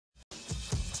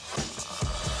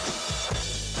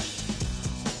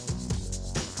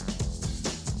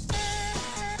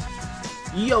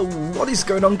Yo, what is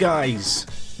going on, guys?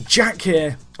 Jack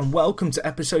here, and welcome to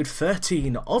episode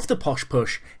 13 of the Posh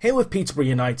Push, here with Peterborough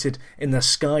United in the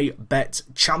Sky Bet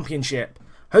Championship.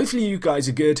 Hopefully you guys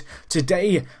are good.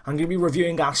 Today I'm going to be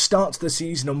reviewing our start to the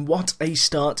season, and what a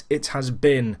start it has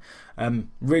been.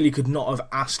 Really could not have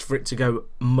asked for it to go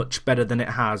much better than it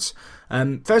has.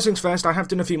 First things first, I have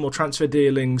done a few more transfer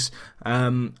dealings,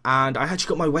 and I actually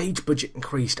got my wage budget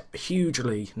increased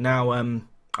hugely. Now,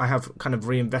 I have kind of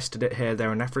reinvested it here,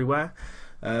 there and everywhere.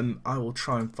 I will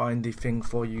try and find the thing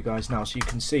for you guys now so you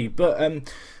can see. But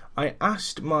I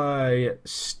asked my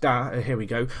here we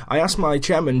go. I asked my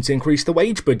chairman to increase the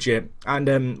wage budget,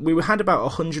 and we had about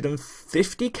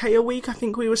 150k a week, I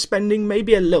think we were spending,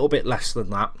 maybe a little bit less than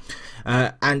that.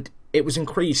 And it was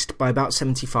increased by about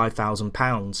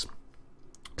 £75,000.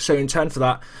 So in turn for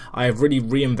that, I have really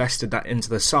reinvested that into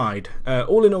the side.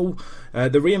 All in all,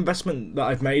 the reinvestment that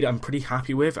I've made, I'm pretty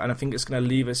happy with, and I think it's going to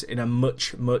leave us in a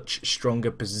much, much stronger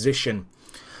position.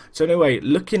 So anyway,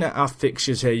 looking at our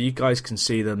fixtures here, you guys can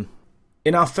see them.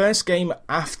 In our first game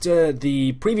after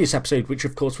the previous episode, which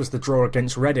of course was the draw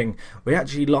against Reading, we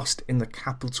actually lost in the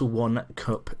Capital One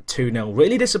Cup 2-0.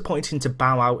 Really disappointing to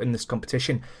bow out in this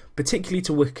competition, particularly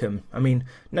to Wycombe. I mean,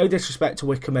 no disrespect to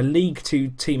Wycombe, a League 2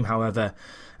 team, however.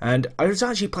 And I was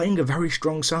actually playing a very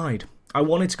strong side. I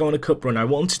wanted to go on a cup run. I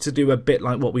wanted to do a bit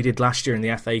like what we did last year in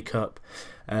the FA Cup,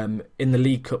 in the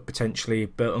League Cup potentially.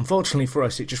 But unfortunately for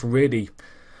us, it just really...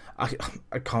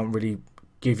 I can't really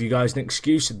give you guys an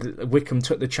excuse. Wycombe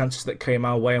took the chances that came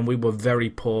our way and we were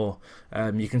very poor.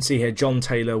 You can see here John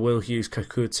Taylor, Will Hughes,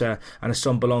 Kakuta and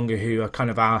Asun Balonga, who are kind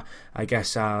of our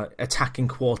attacking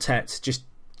quartet, just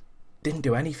didn't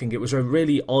do anything. It was a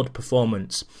really odd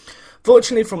performance.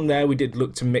 Fortunately, from there, we did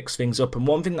look to mix things up, and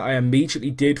one thing that I immediately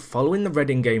did following the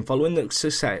Reading game, following the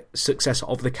success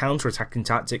of the counter-attacking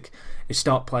tactic, is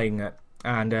start playing it.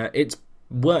 And it's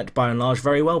worked by and large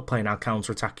very well, playing our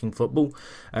counter-attacking football.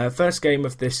 First game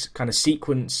of this kind of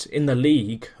sequence in the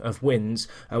league of wins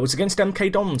was against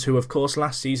MK Dons, who of course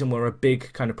last season were a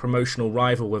big kind of promotional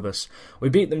rival with us. We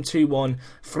beat them 2-1,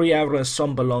 3 hours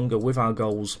Sombalonga with our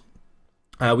goals.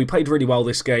 We played really well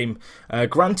this game.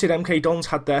 Granted, MK Dons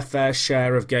had their fair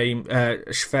share of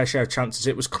chances.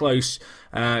 It was close.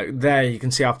 There you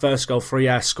can see our first goal,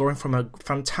 Freire, scoring from a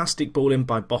fantastic ball in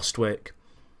by Bostwick.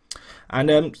 And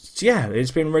yeah,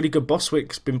 it's been really good.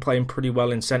 Bostwick's been playing pretty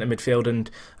well in centre midfield, and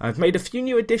I've made a few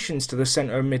new additions to the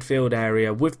centre midfield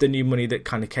area with the new money that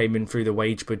kind of came in through the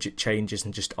wage budget changes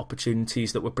and just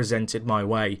opportunities that were presented my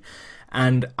way.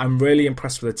 And I'm really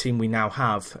impressed with the team we now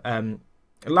have.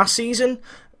 Last season,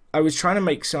 I was trying to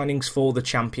make signings for the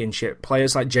Championship.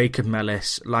 Players like Jacob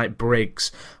Mellis, like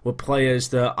Briggs, were players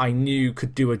that I knew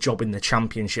could do a job in the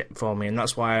Championship for me, and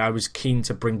that's why I was keen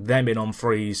to bring them in on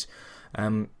frees.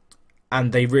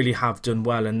 And they really have done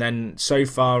well. And then so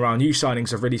far, our new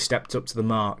signings have really stepped up to the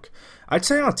mark. I'd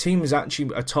say our team is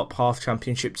actually a top half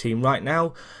Championship team right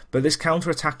now, but this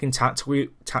counter-attacking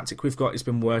tactic we've got has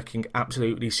been working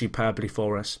absolutely superbly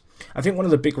for us. I think one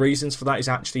of the big reasons for that is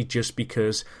actually just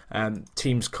because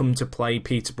teams come to play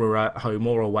Peterborough at home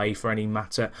or away for any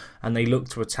matter, and they look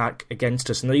to attack against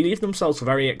us, and they leave themselves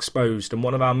very exposed. And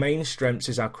one of our main strengths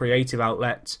is our creative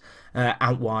outlets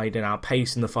out wide and our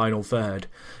pace in the final third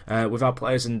with our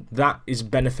players, and that is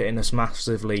benefiting us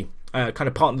massively. Kind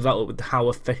of partnered that up with how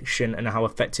efficient and how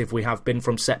effective we have been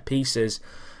from set pieces.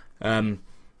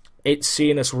 It's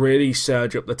seen us really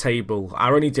surge up the table.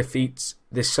 Our only defeats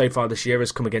so far this year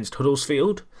has come against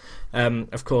Huddersfield.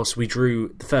 Of course, we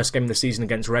drew the first game of the season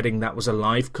against Reading. That was a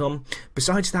live come.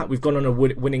 Besides that, we've gone on a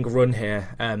winning run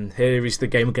here. Here is the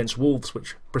game against Wolves,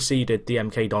 which preceded the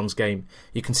MK Dons game.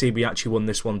 You can see we actually won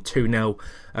this one 2-0.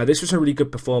 This was a really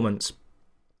good performance.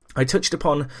 I touched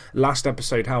upon last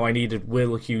episode how I needed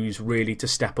Will Hughes really to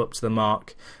step up to the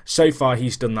mark. So far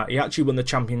he's done that. He actually won the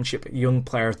Championship Young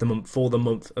Player of the Month for the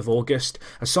month of August.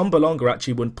 Asun Balonga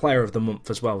actually won Player of the Month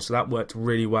as well, so that worked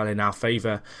really well in our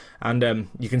favour. And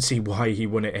you can see why he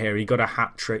won it here. He got a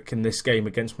hat-trick in this game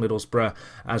against Middlesbrough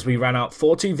as we ran out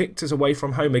 4-2 victors away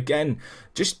from home. Again,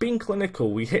 just being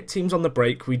clinical. We hit teams on the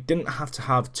break. We didn't have to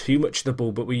have too much of the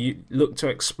ball, but we looked to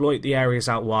exploit the areas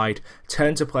out wide,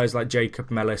 turn to players like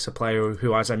Jacob Mellis, a player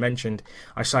who, as I mentioned,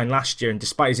 I signed last year, and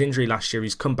despite his injury last year,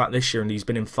 he's come back this year and he's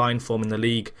been in fine form in the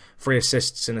league. 3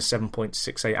 assists and a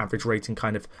 7.68 average rating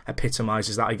kind of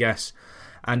epitomises that, I guess.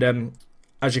 And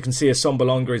As you can see,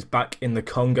 Assombalonga is back in the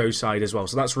Congo side as well,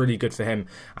 so that's really good for him,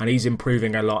 and he's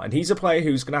improving a lot. And he's a player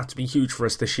who's going to have to be huge for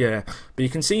us this year. But you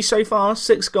can see so far,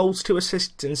 6 goals, 2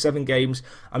 assists in 7 games.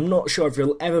 I'm not sure if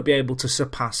he'll ever be able to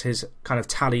surpass his kind of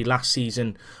tally last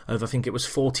season of, I think it was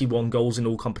 41 goals in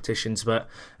all competitions. But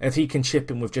if he can chip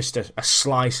in with just a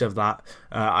slice of that,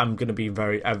 I'm going to be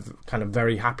very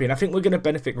happy, and I think we're going to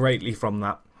benefit greatly from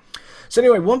that. So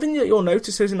anyway, one thing that you'll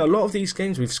notice is in a lot of these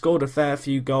games we've scored a fair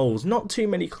few goals, not too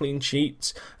many clean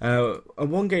sheets. And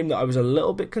one game that I was a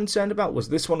little bit concerned about was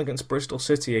this one against Bristol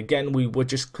City. Again, we were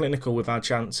just clinical with our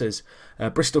chances.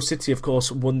 Bristol City, of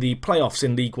course, won the playoffs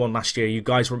in League One last year. You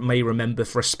guys may remember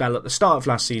for a spell at the start of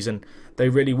last season, they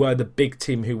really were the big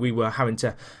team who we were having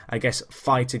to, I guess,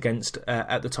 fight against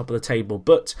at the top of the table.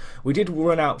 But we did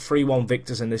run out 3-1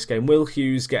 victors in this game. Will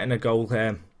Hughes getting a goal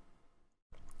here.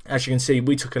 As you can see,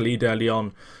 we took a lead early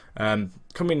on.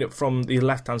 Coming up from the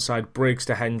left-hand side, Briggs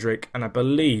to Hendrick, and I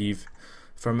believe,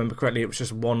 if I remember correctly, it was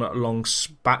just one long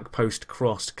back post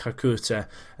cross to Kakuta,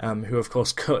 who, of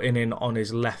course, cutting in on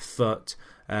his left foot.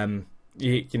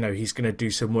 You know, he's going to do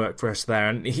some work for us there,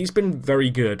 and he's been very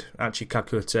good, actually,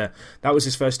 Kakuta. That was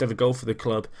his first ever goal for the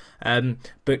club.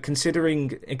 But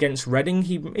considering against Reading,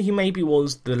 he maybe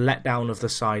was the letdown of the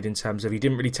side in terms of he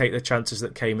didn't really take the chances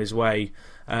that came his way.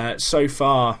 So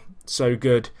far, so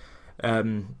good.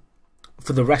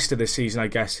 For the rest of this season, I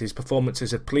guess his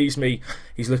performances have pleased me.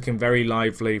 He's looking very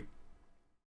lively,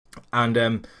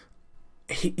 and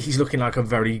he's looking like a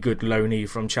very good loanee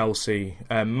from Chelsea.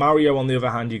 Mario, on the other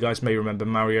hand, you guys may remember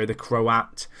Mario, the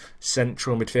Croat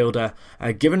central midfielder.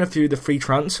 Given a few of the free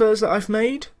transfers that I've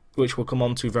made, which we'll come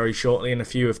on to very shortly, and a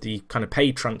few of the kind of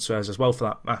paid transfers as well, for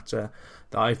that matter,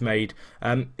 that I've made,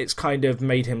 it's kind of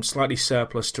made him slightly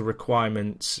surplus to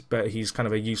requirements, but he's kind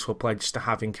of a useful player just to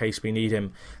have in case we need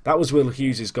him. That was Will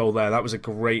Hughes' goal there. That was a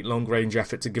great long-range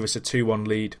effort to give us a 2-1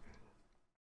 lead.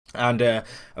 And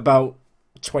about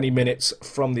 20 minutes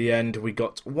from the end, we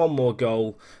got one more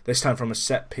goal, this time from a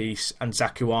set piece, and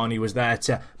Zakuani was there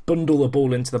to bundle the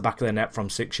ball into the back of the net from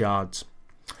 6 yards.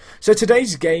 So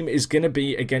today's game is going to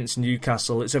be against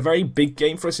Newcastle. It's a very big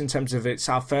game for us in terms of it's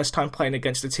our first time playing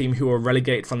against a team who were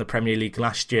relegated from the Premier League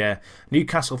last year.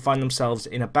 Newcastle find themselves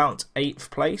in about 8th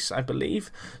place, I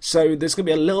believe. So there's going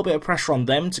to be a little bit of pressure on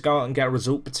them to go out and get a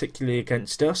result, particularly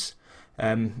against us.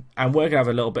 And we're going to have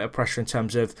a little bit of pressure in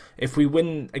terms of if we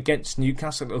win against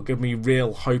Newcastle, it'll give me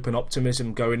real hope and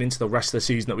optimism going into the rest of the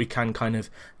season that we can kind of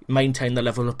maintain the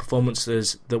level of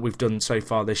performances that we've done so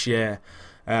far this year.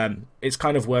 It's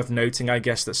kind of worth noting, I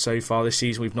guess, that so far this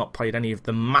season we've not played any of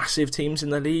the massive teams in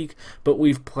the league, but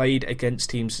we've played against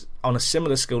teams on a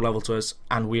similar skill level to us,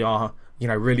 and we are, you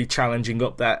know, really challenging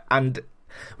up there. And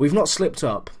we've not slipped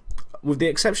up. With the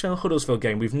exception of the Huddersfield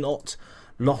game, we've not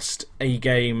lost a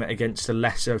game against a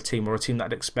lesser team or a team that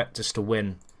I'd expect us to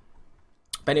win.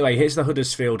 But anyway, here's the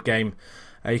Huddersfield game.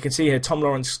 You can see here Tom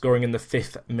Lawrence scoring in the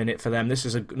 5th minute for them. This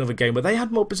is another game where they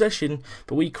had more possession,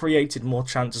 but we created more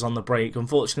chances on the break.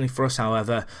 Unfortunately for us,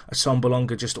 however,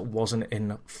 Assombalonga just wasn't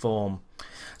in form.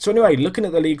 So anyway, looking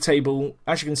at the league table,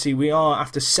 as you can see, we are,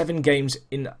 after 7 games,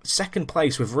 in 2nd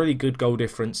place with really good goal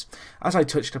difference. As I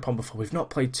touched upon before, we've not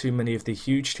played too many of the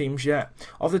huge teams yet.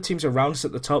 Of the teams around us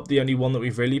at the top, the only one that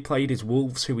we've really played is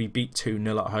Wolves, who we beat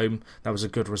 2-0 at home. That was a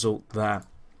good result there.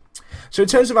 So in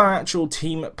terms of our actual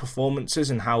team performances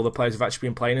and how the players have actually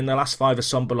been playing, in the last 5 are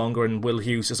Assombalonga and Will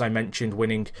Hughes, as I mentioned,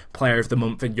 winning Player of the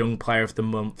Month and Young Player of the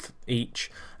Month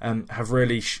each, have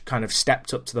really kind of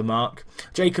stepped up to the mark.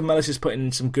 Jacob Mellis has put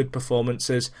in some good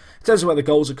performances. In terms of where the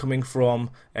goals are coming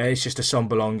from, it's just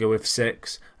Assombalonga with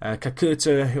 6.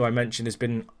 Kakuta, who I mentioned, has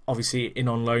been obviously in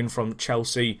on loan from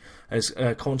Chelsea, has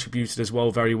contributed as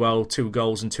well very well, 2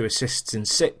 goals and 2 assists in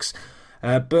 6.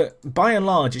 But by and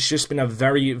large, it's just been a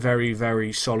very, very,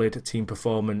 very solid team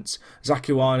performance.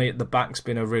 Zakuani at the back's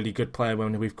been a really good player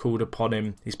when we've called upon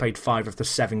him. He's played 5 of the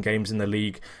 7 games in the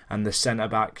league, and the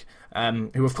centre-back,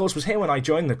 who of course was here when I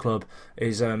joined the club,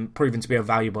 is proven to be a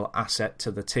valuable asset to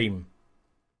the team.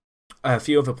 A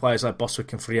few other players like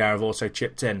Boswick and Freire have also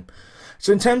chipped in.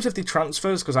 So in terms of the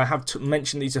transfers, because I have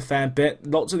mentioned these a fair bit,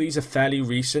 lots of these are fairly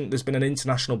recent. There's been an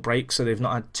international break, so they've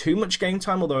not had too much game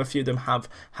time, although a few of them have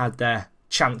had their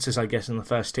chances, I guess, in the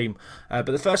first team. But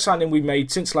the first signing we made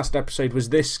since last episode was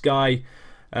this guy,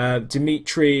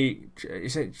 Dimitri.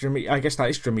 I guess that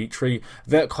is Dimitri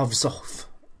Verkhovzov.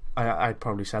 I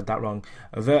probably said that wrong.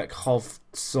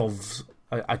 Verkhovzov.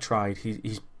 I tried.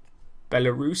 He's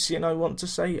Belarusian, I want to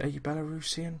say. Are you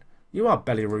Belarusian? You are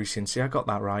Belarusian. See, I got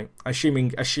that right.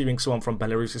 Assuming someone from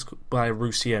Belarus is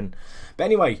Belarusian. But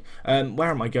anyway, where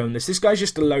am I going? This guy's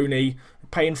just a loanee.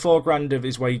 paying $4,000 of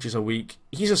his wages a week.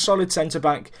 He's a solid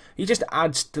centre-back. He just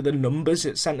adds to the numbers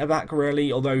at centre-back,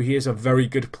 really, although he is a very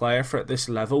good player for at this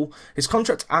level. His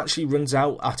contract actually runs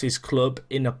out at his club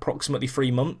in approximately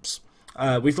 3 months.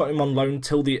 We've got him on loan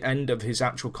till the end of his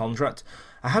actual contract.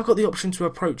 I have got the option to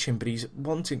approach him, but he's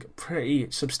wanting pretty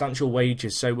substantial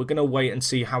wages, so we're going to wait and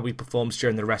see how he performs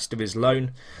during the rest of his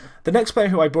loan. The next player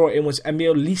who I brought in was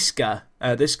Emil Liska.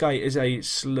 This guy is a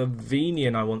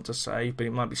Slovenian, I want to say, but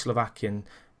it might be Slovakian.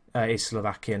 Is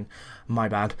Slovakian, my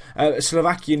bad.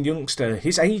 Slovakian youngster.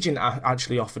 His agent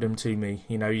actually offered him to me.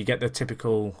 You know, you get the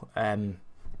typical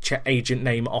agent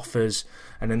name offers,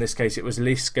 and in this case it was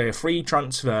Liska, a free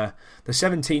transfer. The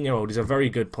 17-year-old is a very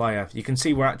good player. You can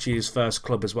see we're actually his first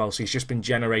club as well, so he's just been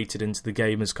generated into the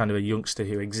game as kind of a youngster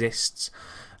who exists,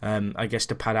 I guess,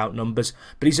 to pad out numbers.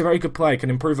 But he's a very good player,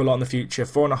 can improve a lot in the future.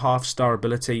 4.5-star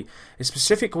ability. His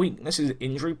specific weakness is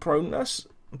injury proneness,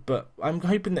 but I'm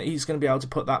hoping that he's going to be able to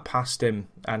put that past him,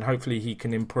 and hopefully he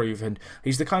can improve. And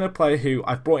he's the kind of player who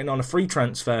I've brought in on a free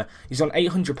transfer. He's on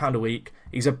 £800 a week.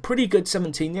 He's a pretty good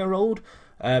 17-year-old.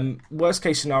 Worst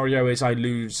case scenario is I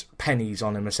lose pennies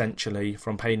on him, essentially,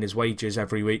 from paying his wages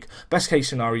every week. Best case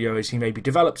scenario is he maybe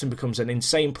develops and becomes an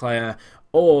insane player,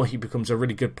 or he becomes a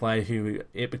really good player who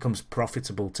it becomes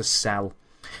profitable to sell.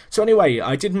 So anyway,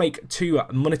 I did make 2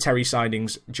 monetary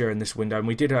signings during this window, and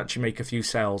we did actually make a few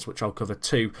sales, which I'll cover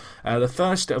too. The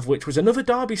first of which was another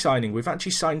Derby signing. We've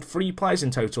actually signed 3 players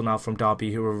in total now from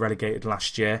Derby who were relegated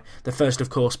last year. The first, of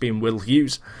course, being Will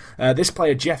Hughes. This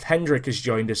player, Jeff Hendrick, has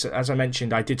joined us. As I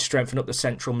mentioned, I did strengthen up the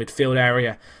central midfield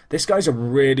area. This guy's a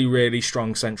really, really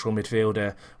strong central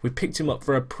midfielder. We picked him up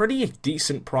for a pretty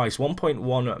decent price,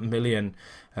 1.1 million.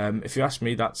 If you ask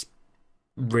me, that's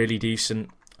really decent.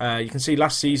 You can see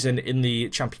last season in the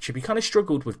Championship, he kind of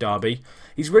struggled with Derby.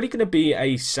 He's really going to be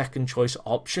a second choice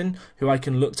option who I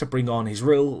can look to bring on. He's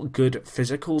real good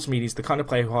physicals. I mean, he's the kind of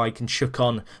player who I can chuck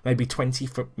on maybe 20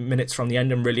 minutes from the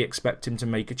end and really expect him to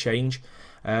make a change.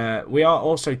 We are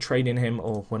also training him,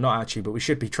 or we're not actually, but we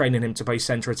should be training him to play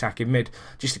centre attacking mid,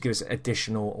 just to give us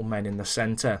additional men in the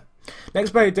centre.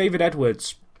 Next player, David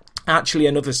Edwards. Actually,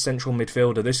 another central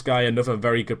midfielder. This guy, another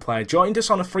very good player, joined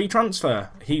us on a free transfer.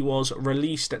 He was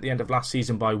released at the end of last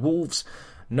season by Wolves.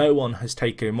 No one has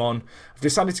taken him on. I've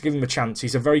decided to give him a chance.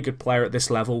 He's a very good player at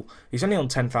this level. He's only on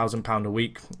 £10,000 a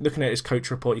week. Looking at his coach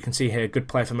report, you can see here, good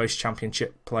player for most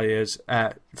championship players,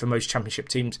 for most championship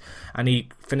teams, and he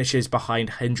finishes behind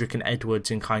Hendrick and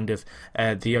Edwards in kind of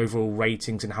the overall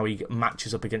ratings and how he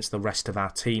matches up against the rest of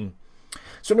our team.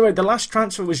 So anyway, the last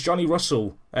transfer was Johnny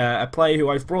Russell, a player who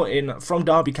I've brought in from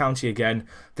Derby County again.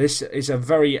 This is a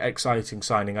very exciting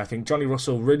signing. I think Johnny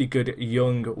Russell, really good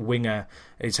young winger,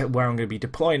 is where I'm going to be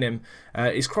deploying him.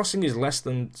 His crossing is less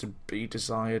than to be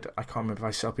desired. I can't remember if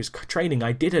I set up his training.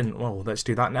 I didn't. Well, let's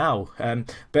do that now.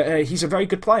 But he's a very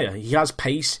good player. He has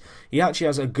pace. He actually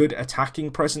has a good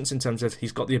attacking presence in terms of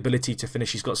he's got the ability to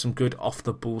finish. He's got some good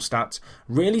off-the-ball stats.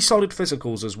 Really solid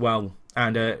physicals as well.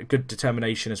 And good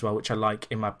determination as well, which I like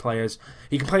in my players.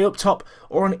 He can play up top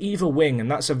or on either wing,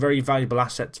 and that's a very valuable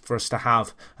asset for us to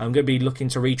have. I'm going to be looking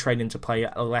to retrain him to play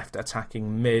a left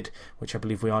attacking mid, which I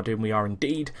believe we are doing. We are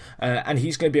indeed. And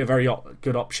he's going to be a very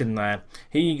good option there.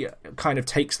 He kind of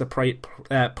takes the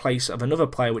place of another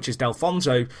player, which is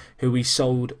Delfonso, who we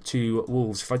sold to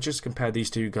Wolves. If I just compare these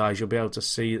two guys, you'll be able to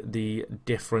see the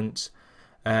difference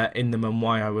in them and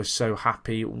why I was so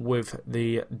happy with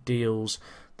the deals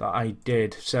that I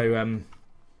did. So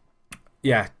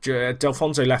yeah,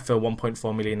 Delfonso left for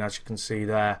 1.4 million, as you can see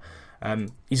there.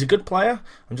 He's a good player.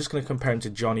 I'm just going to compare him to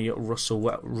Johnny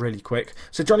Russell really quick.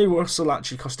 So Johnny Russell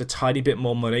actually cost a tiny bit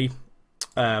more money,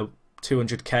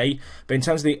 200k, but in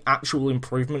terms of the actual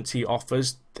improvements he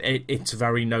offers, it's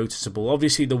very noticeable.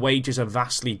 Obviously the wages are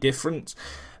vastly different,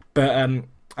 but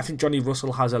I think Johnny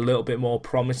Russell has a little bit more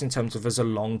promise in terms of as a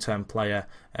long-term player.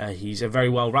 He's a very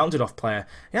well-rounded off player.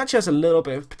 He actually has a little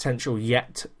bit of potential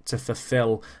yet to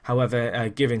fulfill. However,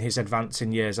 given his advance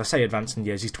in years, I say advance in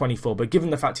years, he's 24, but given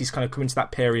the fact he's kind of coming to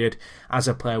that period as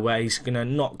a player where he's going to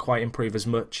not quite improve as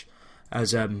much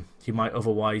as he might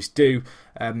otherwise do,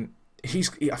 I think he's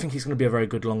going to be a very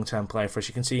good long-term player for us.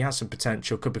 You can see he has some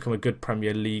potential, could become a good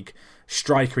Premier League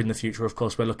striker in the future. Of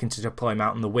course, we're looking to deploy him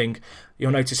out on the wing.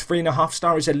 You'll notice 3.5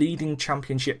 star is a leading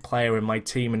Championship player in my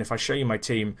team, and if I show you my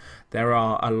team, there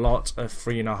are a lot of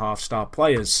 3.5 star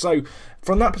players. So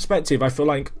from that perspective, I feel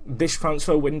like this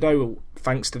transfer window,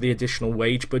 thanks to the additional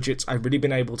wage budgets, I've really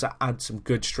been able to add some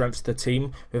good strength to the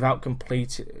team without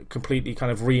completely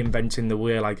kind of reinventing the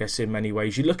wheel, I guess, in many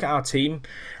ways. You look at our team,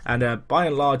 and by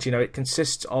and large, you know, it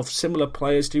consists of similar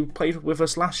players who played with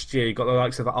us last year. You've got the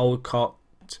likes of Alcott,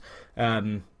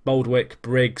 Boldwick,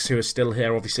 Briggs, who are still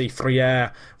here. Obviously,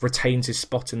 Freire retains his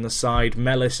spot in the side.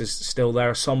 Mellis is still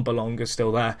there. Sombalong is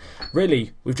still there.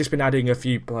 Really, we've just been adding a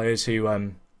few players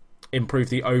who improve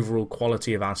the overall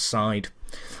quality of our side.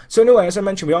 So anyway, as I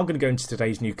mentioned, we are going to go into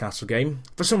today's Newcastle game.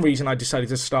 For some reason, I decided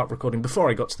to start recording before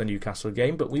I got to the Newcastle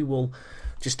game, but we will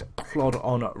just plod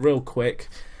on real quick.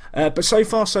 But so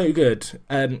far, so good.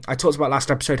 I talked about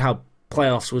last episode how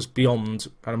playoffs was beyond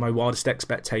kind of my wildest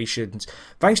expectations.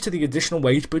 Thanks to the additional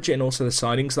wage budget and also the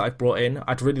signings that I've brought in,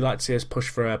 I'd really like to see us push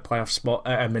for a playoff spot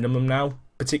at a minimum now,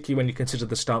 particularly when you consider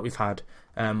the start we've had.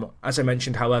 As I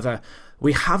mentioned, however,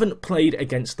 we haven't played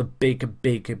against the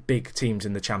big teams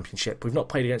in the Championship. We've not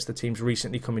played against the teams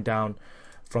recently coming down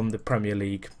from the Premier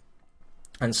League.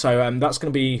 And so that's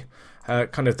going to be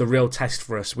kind of the real test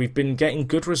for us. We've been getting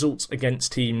good results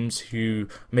against teams who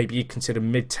maybe you consider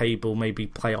mid-table, maybe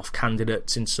playoff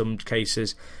candidates in some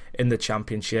cases in the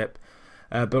Championship.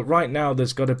 But right now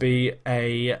there's got to be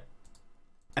I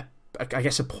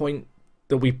guess a point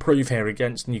that we prove here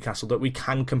against Newcastle that we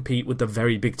can compete with the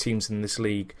very big teams in this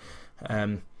league.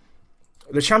 The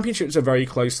Championship is a very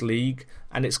close league,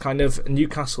 and it's kind of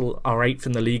Newcastle are 8th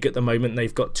in the league at the moment.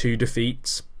 They've got 2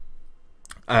 defeats.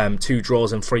 2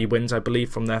 draws and 3 wins, I believe,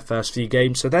 from their first few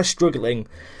games. So they're struggling.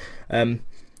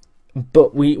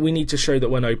 But we need to show that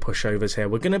we're no pushovers here.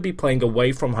 We're going to be playing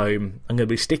away from home. I'm going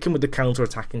to be sticking with the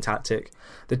counter-attacking tactic.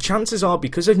 The chances are,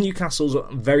 because of Newcastle's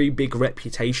very big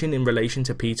reputation in relation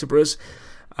to Peterborough's,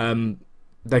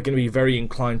 they're going to be very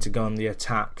inclined to go on the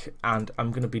attack. And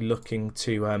I'm going to be looking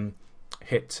to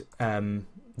hit them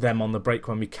on the break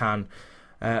when we can.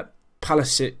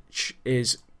 Palisic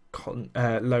is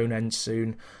loan end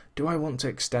soon. Do I want to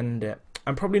extend it?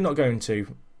 I'm probably not going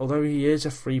to, although he is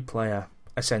a free player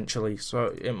essentially,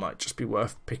 so it might just be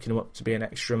worth picking him up to be an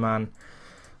extra man.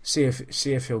 See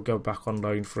if he'll go back on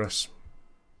loan for us.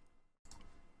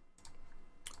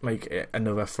 Make it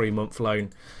another 3-month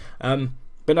loan.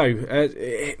 But no,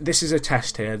 this is a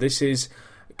test here. This is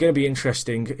going to be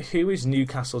interesting. Who is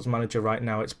Newcastle's manager right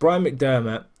now? It's Brian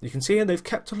McDermott. You can see here they've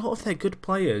kept a lot of their good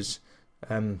players.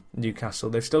 Newcastle.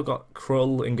 They've still got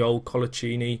Krull in goal.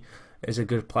 Colaccini is a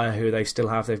good player who they still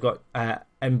have. They've got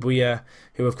Mbuya,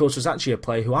 who of course was actually a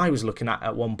player who I was looking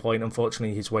at one point.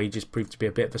 Unfortunately, his wages proved to be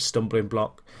a bit of a stumbling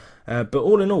block. But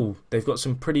all in all, they've got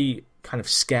some pretty kind of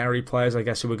scary players, I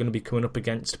guess, who we're going to be coming up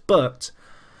against. But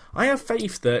I have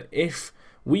faith that if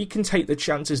we can take the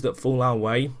chances that fall our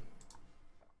way,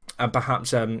 and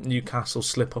perhaps Newcastle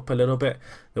slip up a little bit,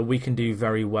 that we can do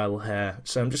very well here.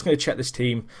 So I'm just going to check this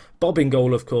team. Bob in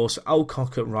goal, of course.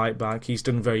 Alcock at right back. He's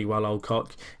done very well,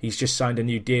 Alcock. He's just signed a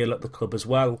new deal at the club as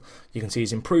well. You can see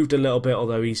he's improved a little bit,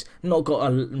 although he's not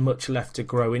got much left to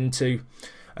grow into.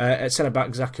 At centre-back,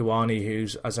 Zakuani,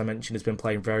 who's, as I mentioned, has been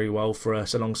playing very well for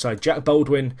us, alongside Jack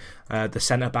Baldwin, the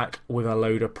centre-back, with a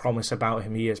load of promise about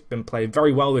him. He has been playing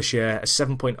very well this year, a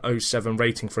 7.07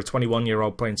 rating for a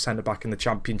 21-year-old playing centre-back in the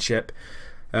Championship.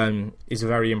 Is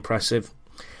very impressive.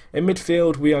 In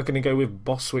midfield, we are going to go with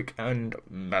Boswick and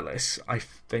Mellis, I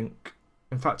think.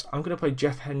 In fact, I'm going to play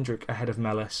Jeff Hendrick ahead of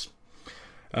Mellis.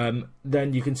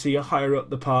 Then you can see higher up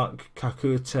the park,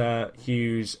 Kakuta,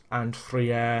 Hughes and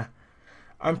Freire.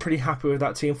 I'm pretty happy with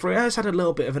that team. Freire's had a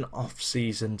little bit of an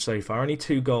off-season so far. Only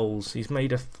 2 goals. He's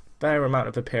made a fair amount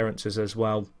of appearances as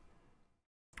well.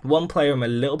 One player I'm a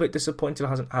little bit disappointed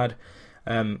hasn't had,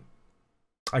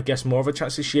 I guess, more of a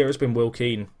chance this year has been Will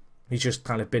Keane. He's just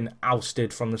kind of been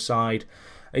ousted from the side.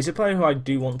 He's a player who I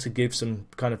do want to give some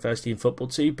kind of first-team football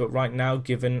to, but right now,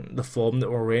 given the form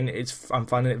that we're in, I'm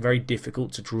finding it very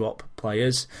difficult to drop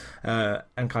players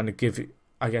and kind of give,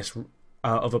 I guess,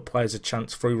 other players a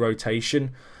chance through rotation,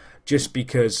 just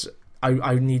because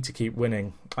I need to keep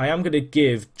winning. I am going to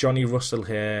give Johnny Russell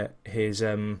here his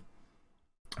I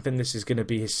think this is going to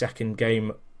be his 2nd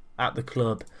game at the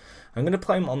club. I'm going to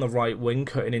play him on the right wing,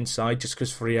 cutting inside, just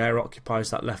because Freire occupies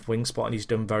that left wing spot and he's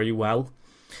done very well.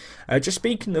 Just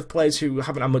speaking of players who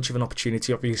haven't had much of an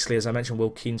opportunity, obviously, as I mentioned, Will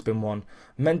Keane's been one.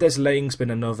 Mendes Lang's been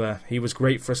another. He was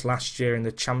great for us last year in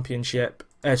the Championship.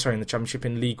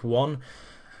 In League One.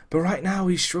 But right now,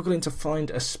 he's struggling to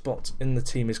find a spot in the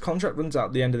team. His contract runs out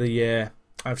at the end of the year.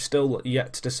 I've still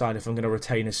yet to decide if I'm going to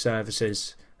retain his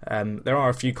services. There are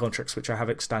a few contracts which I have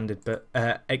extended. But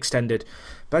as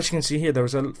you can see here, there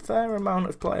was a fair amount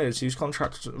of players whose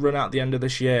contracts run out at the end of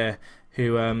this year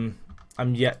who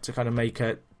I'm yet to kind of make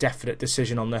a definite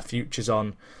decision on their futures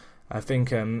on. I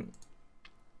think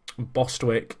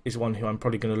Bostwick is one who I'm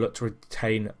probably going to look to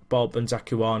retain. Bob and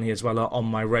Zakuani as well are on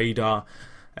my radar.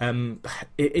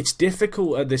 It's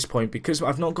difficult at this point because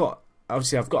I've got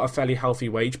a fairly healthy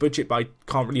wage budget, but I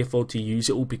can't really afford to use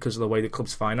it all because of the way the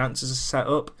club's finances are set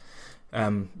up.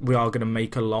 we are going to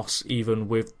make a loss even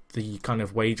with the kind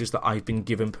of wages that I've been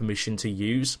given permission to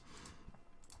use.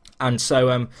 And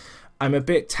so I'm a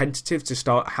bit tentative to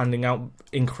start handing out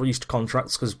increased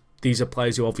contracts, because these are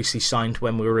players who obviously signed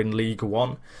when we were in League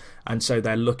One, and so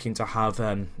they're looking to have,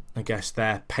 I guess,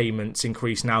 their payments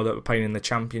increase now that we're playing in the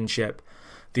Championship.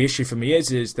 The issue for me is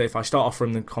that if I start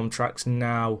offering them contracts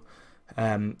now,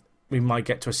 we might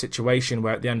get to a situation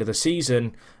where at the end of the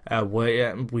season,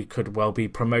 we could well be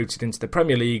promoted into the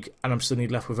Premier League, and I'm suddenly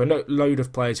left with a load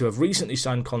of players who have recently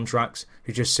signed contracts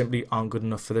who just simply aren't good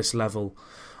enough for this level.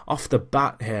 Off the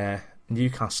bat here,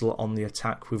 Newcastle on the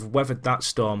attack. We've weathered that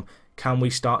storm. Can we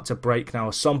start to break now?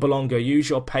 Sombalonga, use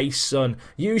your pace, son.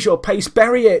 Use your pace.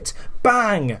 Bury it.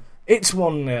 Bang. It's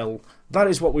 1-0. That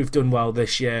is what we've done well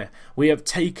this year. We have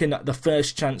taken the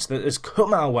first chance that has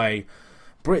come our way.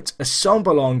 Britt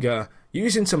Sombalonga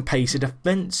using some pace. A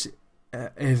defensive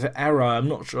error. I'm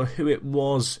not sure who it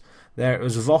was. There it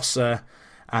was Vosser.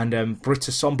 And Britt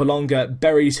Sombalonga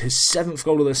buries his 7th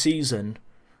goal of the season.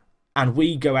 And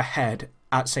we go ahead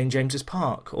at St James's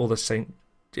Park, or is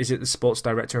it the Sports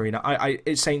Direct Arena?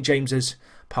 It's St James's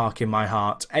Park in my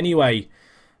heart. Anyway,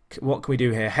 what can we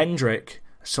do here? Hendrick,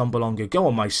 Sombalonga, go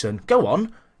on, my son, go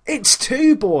on. It's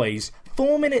 2, boys.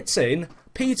 4 minutes in,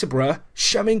 Peterborough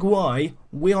showing why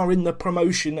we are in the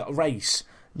promotion race.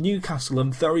 Newcastle, a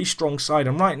very strong side,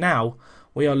 and right now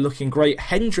we are looking great.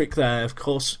 Hendrick there, of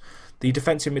course, the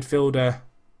defensive midfielder,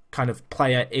 kind of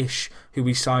player-ish, who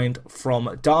we signed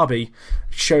from Derby,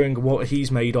 showing what he's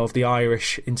made of, the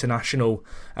Irish international.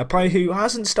 A player who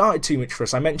hasn't started too much for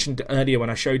us. I mentioned earlier when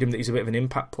I showed him that he's a bit of an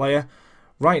impact player.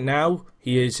 Right now,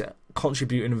 he is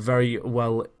contributing very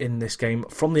well in this game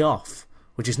from the off,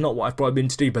 which is not what I've brought him in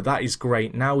to do, but that is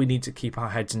great. Now we need to keep our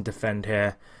heads and defend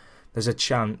here. There's a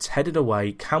chance. Headed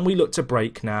away. Can we look to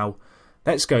break now?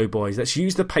 Let's go, boys. Let's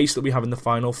use the pace that we have in the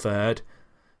final third.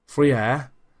 Free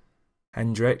air.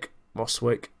 Hendrick,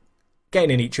 Boswick,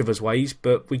 getting in each other's ways,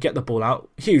 but we get the ball out.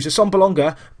 Hughes, a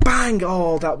Sombalonga, bang!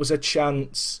 Oh, that was a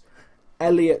chance.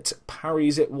 Elliott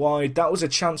parries it wide. That was a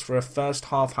chance for a first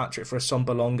half hat-trick for a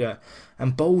Sombalonga.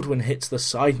 And Baldwin hits the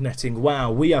side netting.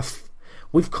 Wow,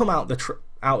 we've come out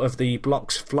of the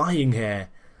blocks flying here.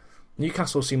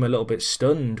 Newcastle seem a little bit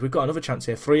stunned. We've got another chance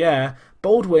here. Free air.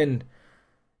 Baldwin,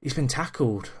 he's been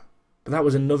tackled. But that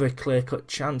was another clear-cut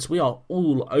chance. We are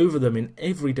all over them in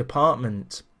every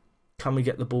department. Can we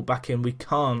get the ball back in? We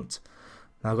can't.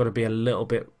 Now I've got to be a little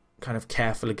bit kind of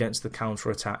careful against the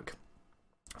counter-attack.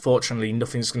 Fortunately,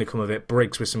 nothing's going to come of it.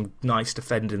 Briggs with some nice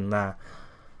defending there.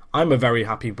 I'm a very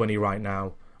happy bunny right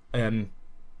now. We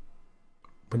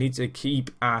need to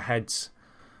keep our heads.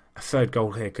 A third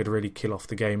goal here could really kill off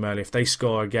the game early. If they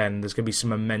score again, there's going to be some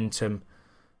momentum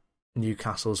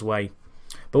Newcastle's way.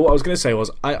 But what I was going to say was,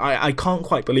 I can't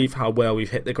quite believe how well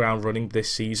we've hit the ground running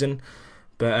this season.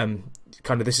 But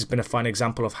kind of this has been a fine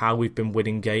example of how we've been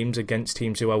winning games against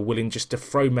teams who are willing just to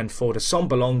throw men forward. As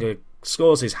Sombalonga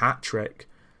scores his hat-trick.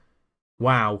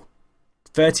 Wow.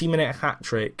 30-minute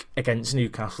hat-trick against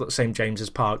Newcastle at St James's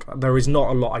Park. There is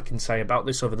not a lot I can say about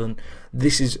this other than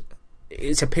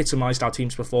it's epitomised our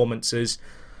team's performances.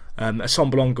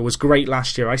 Sombalonga was great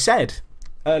last year. I said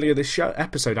earlier this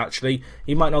episode, actually,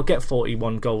 he might not get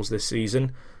 41 goals this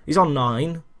season. He's on 9,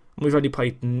 and we've only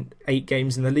played 8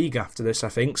 games in the league after this, I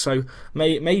think. So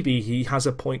maybe he has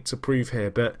a point to prove here.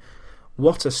 But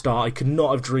what a start. I could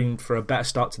not have dreamed for a better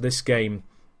start to this game.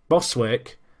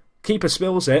 Boswick, keeper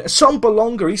spills it.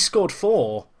 Sombalonga, he scored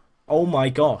 4. Oh my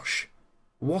gosh.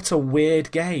 What a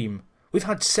weird game. We've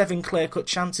had 7 clear-cut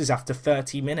chances after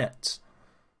 30 minutes.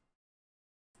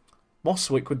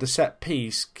 Boswick with the set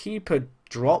piece. Keeper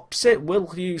drops it. Will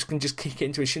Hughes can just kick it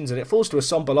into his shins, and it falls to a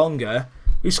Sombalonga,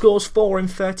 who scores 4 in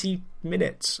 30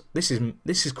 minutes. This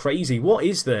is crazy. What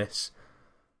is this?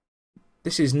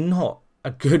 This is not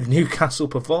a good Newcastle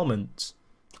performance.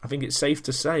 I think it's safe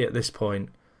to say at this point.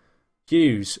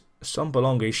 Hughes,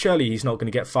 Sombalonga, surely he's not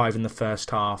going to get 5 in the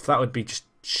first half. That would be just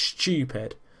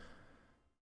stupid.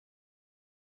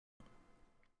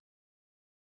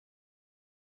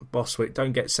 Boswick,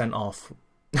 don't get sent off.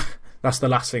 That's the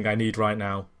last thing I need right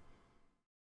now.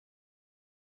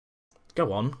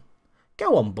 Go on.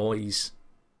 Go on, boys.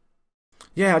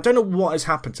 Yeah, I don't know what has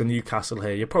happened to Newcastle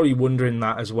here. You're probably wondering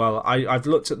that as well. I've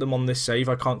looked at them on this save.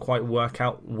 I can't quite work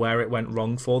out where it went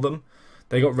wrong for them.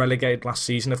 They got relegated last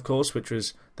season, of course, which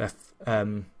was their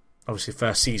obviously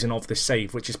first season of this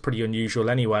save, which is pretty unusual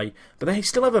anyway. But they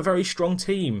still have a very strong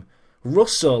team.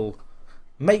 Russell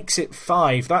makes it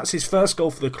 5. That's his first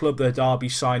goal for the club, the Derby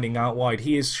signing out wide.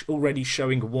 He is already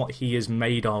showing what he is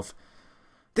made of.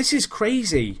 This is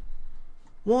crazy.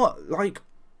 What, like...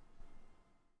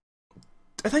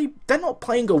 they're not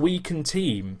playing a weakened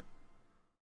team.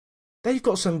 They've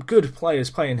got some good players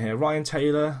playing here. Ryan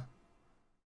Taylor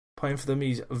playing for them.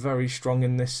 He's very strong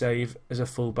in this save as a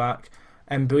fullback.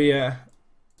 Mbuya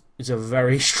is a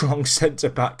very strong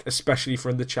centre-back, especially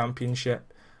for the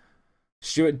Championship.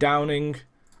 Stuart Downing,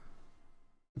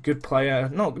 good player.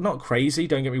 Not crazy,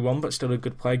 don't get me wrong, but still a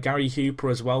good player. Gary Hooper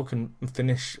as well can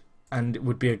finish and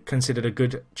would be considered a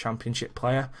good Championship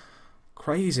player.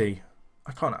 Crazy.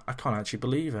 I can't actually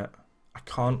believe it. I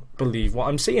can't believe what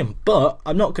I'm seeing, but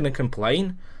I'm not going to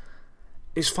complain.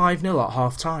 It's 5-0 at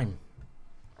half-time.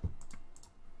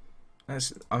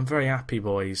 I'm very happy,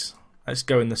 boys. Let's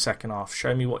go in the second half.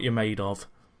 Show me what you're made of.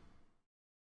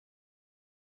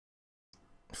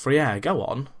 Friere, go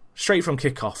on. Straight from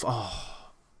kickoff.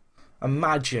 Oh,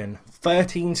 imagine.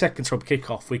 13 seconds from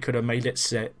kickoff, we could have made it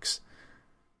 6.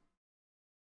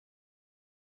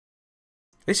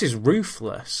 This is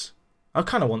ruthless. I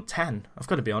kind of want 10. I've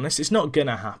got to be honest. It's not going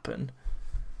to happen.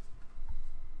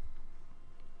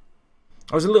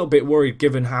 I was a little bit worried,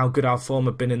 given how good our form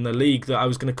had been in the league, that I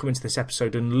was going to come into this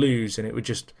episode and lose, and it would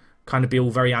just kind of be all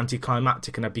very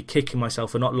anticlimactic, and I'd be kicking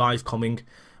myself for not live coming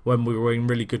when we were in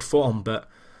really good form. But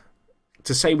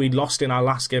to say we lost in our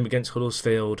last game against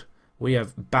Huddersfield, we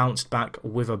have bounced back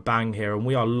with a bang here, and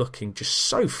we are looking just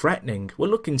so threatening. We're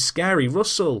looking scary.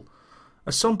 Russell.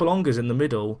 Assombalonga's in the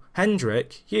middle.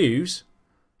 Hendrick, Hughes,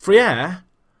 Friere.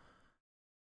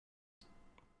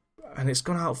 And it's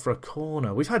gone out for a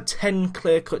corner. We've had 10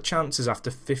 clear-cut chances after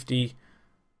 50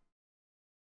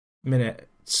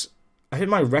 minutes. I think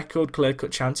my record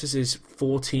clear-cut chances is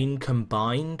 14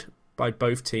 combined by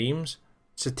both teams.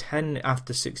 So 10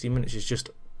 after 60 minutes is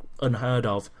just unheard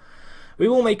of. We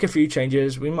will make a few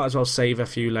changes. We might as well save a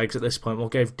few legs at this point. We'll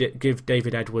give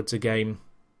David Edwards a game.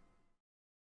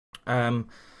 I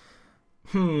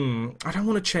don't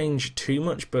want to change too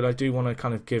much, but I do want to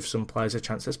kind of give some players a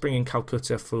chance. Let's bring in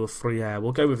Calcutta for Friere.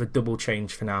 We'll go with a double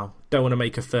change for now. Don't want to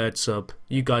make a third sub.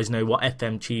 You guys know what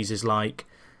FM cheese is like.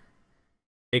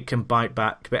 It can bite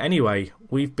back. But anyway,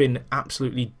 we've been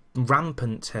absolutely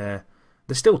rampant here.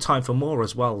 There's still time for more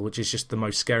as well, which is just the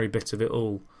most scary bit of it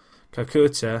all.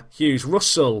 Calcutta, Hughes,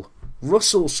 Russell.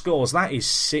 Russell scores. That is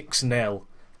 6-0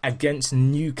 against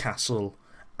Newcastle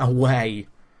away.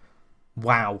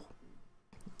 Wow.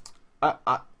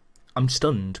 I'm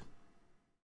stunned.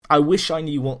 I wish I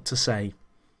knew what to say.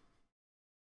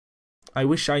 I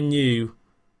wish I knew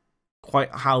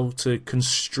quite how to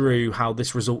construe how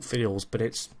this result feels, but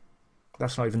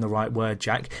that's not even the right word,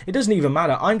 Jack. It doesn't even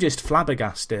matter. I'm just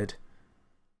flabbergasted.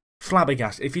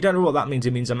 Flabbergasted. If you don't know what that means,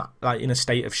 it means I'm like in a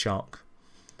state of shock.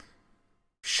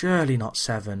 Surely not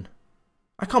 7.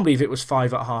 I can't believe it was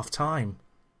 5 at half time.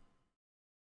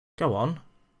 Go on.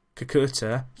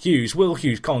 Kakuta. Hughes. Will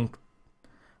Hughes. Come on.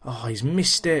 Oh, he's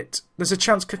missed it. There's a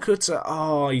chance Kakuta.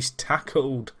 Oh, he's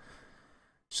tackled.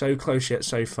 So close yet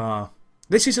so far.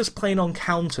 This is us playing on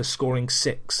counter, scoring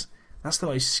 6. That's the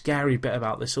most scary bit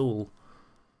about this all.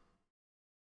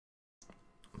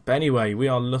 But anyway, we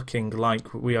are looking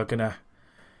like we are going to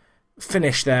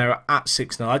finish there at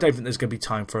 6-0. I don't think there's going to be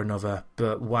time for another.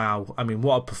 But wow, I mean,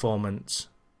 what a performance.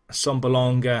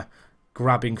 Sombalonga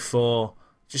grabbing 4.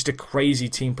 Just a crazy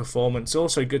team performance.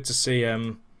 Also good to see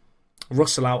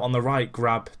Russell out on the right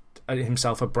grab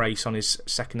himself a brace on his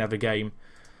second ever game.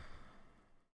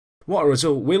 What a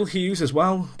result. Will Hughes as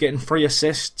well, getting 3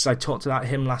 assists. I talked about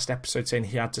him last episode saying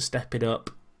he had to step it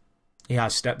up. He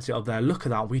has stepped it up there. Look at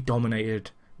that. We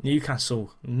dominated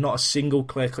Newcastle. Not a single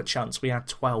clear-cut chance. We had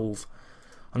 12.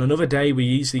 On another day, we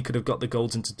easily could have got the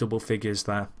goals into double figures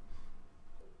there.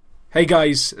 Hey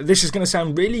guys, this is going to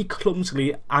sound really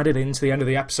clumsily added into the end of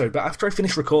the episode, but after I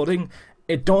finished recording,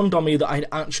 it dawned on me that I'd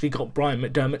actually got Brian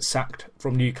McDermott sacked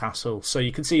from Newcastle. So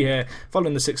you can see here,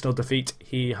 following the 6-0 defeat,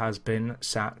 he has been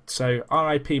sacked. So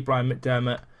RIP Brian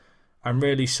McDermott, I'm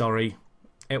really sorry.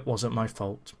 It wasn't my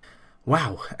fault.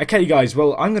 Wow. Okay guys,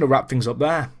 well I'm going to wrap things up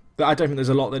there. I don't think there's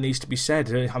a lot that needs to be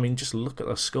said. I mean, just look at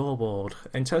the scoreboard.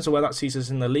 In terms of where that sees us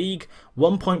in the league,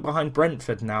 1 point behind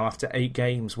Brentford now after 8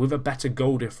 games, with a better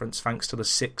goal difference thanks to the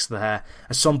 6 there.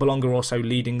 Sombalonga also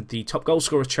leading the top goal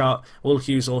scorer chart. Will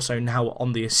Hughes also now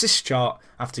on the assist chart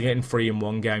after getting 3 in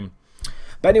 1 game.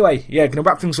 But anyway, yeah, going to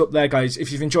wrap things up there, guys.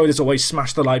 If you've enjoyed, as always,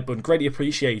 smash the like button. Greatly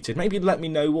appreciated. Maybe let me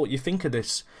know what you think of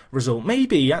this result.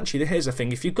 Maybe, actually, here's the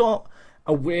thing. If you've got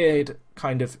a weird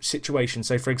kind of situation,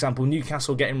 so for example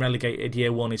Newcastle getting relegated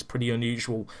year 1 is pretty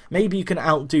unusual, maybe you can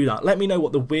outdo that. Let me know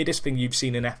what the weirdest thing you've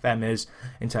seen in FM is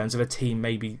in terms of a team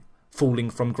maybe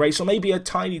falling from grace, or maybe a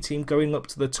tiny team going up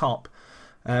to the top.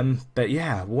 But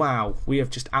yeah, wow, we have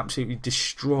just absolutely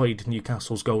destroyed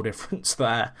Newcastle's goal difference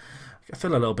there. I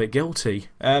feel a little bit guilty.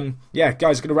 Yeah,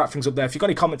 guys, going to wrap things up there. If you've got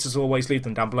any comments, as always, leave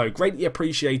them down below. Greatly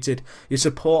appreciated. Your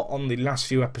support on the last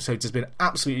few episodes has been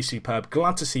absolutely superb.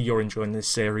 Glad to see you're enjoying this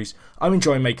series. I'm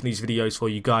enjoying making these videos for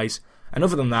you guys. And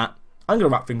other than that, I'm going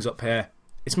to wrap things up here.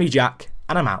 It's me, Jack,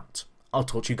 and I'm out. I'll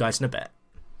talk to you guys in a bit.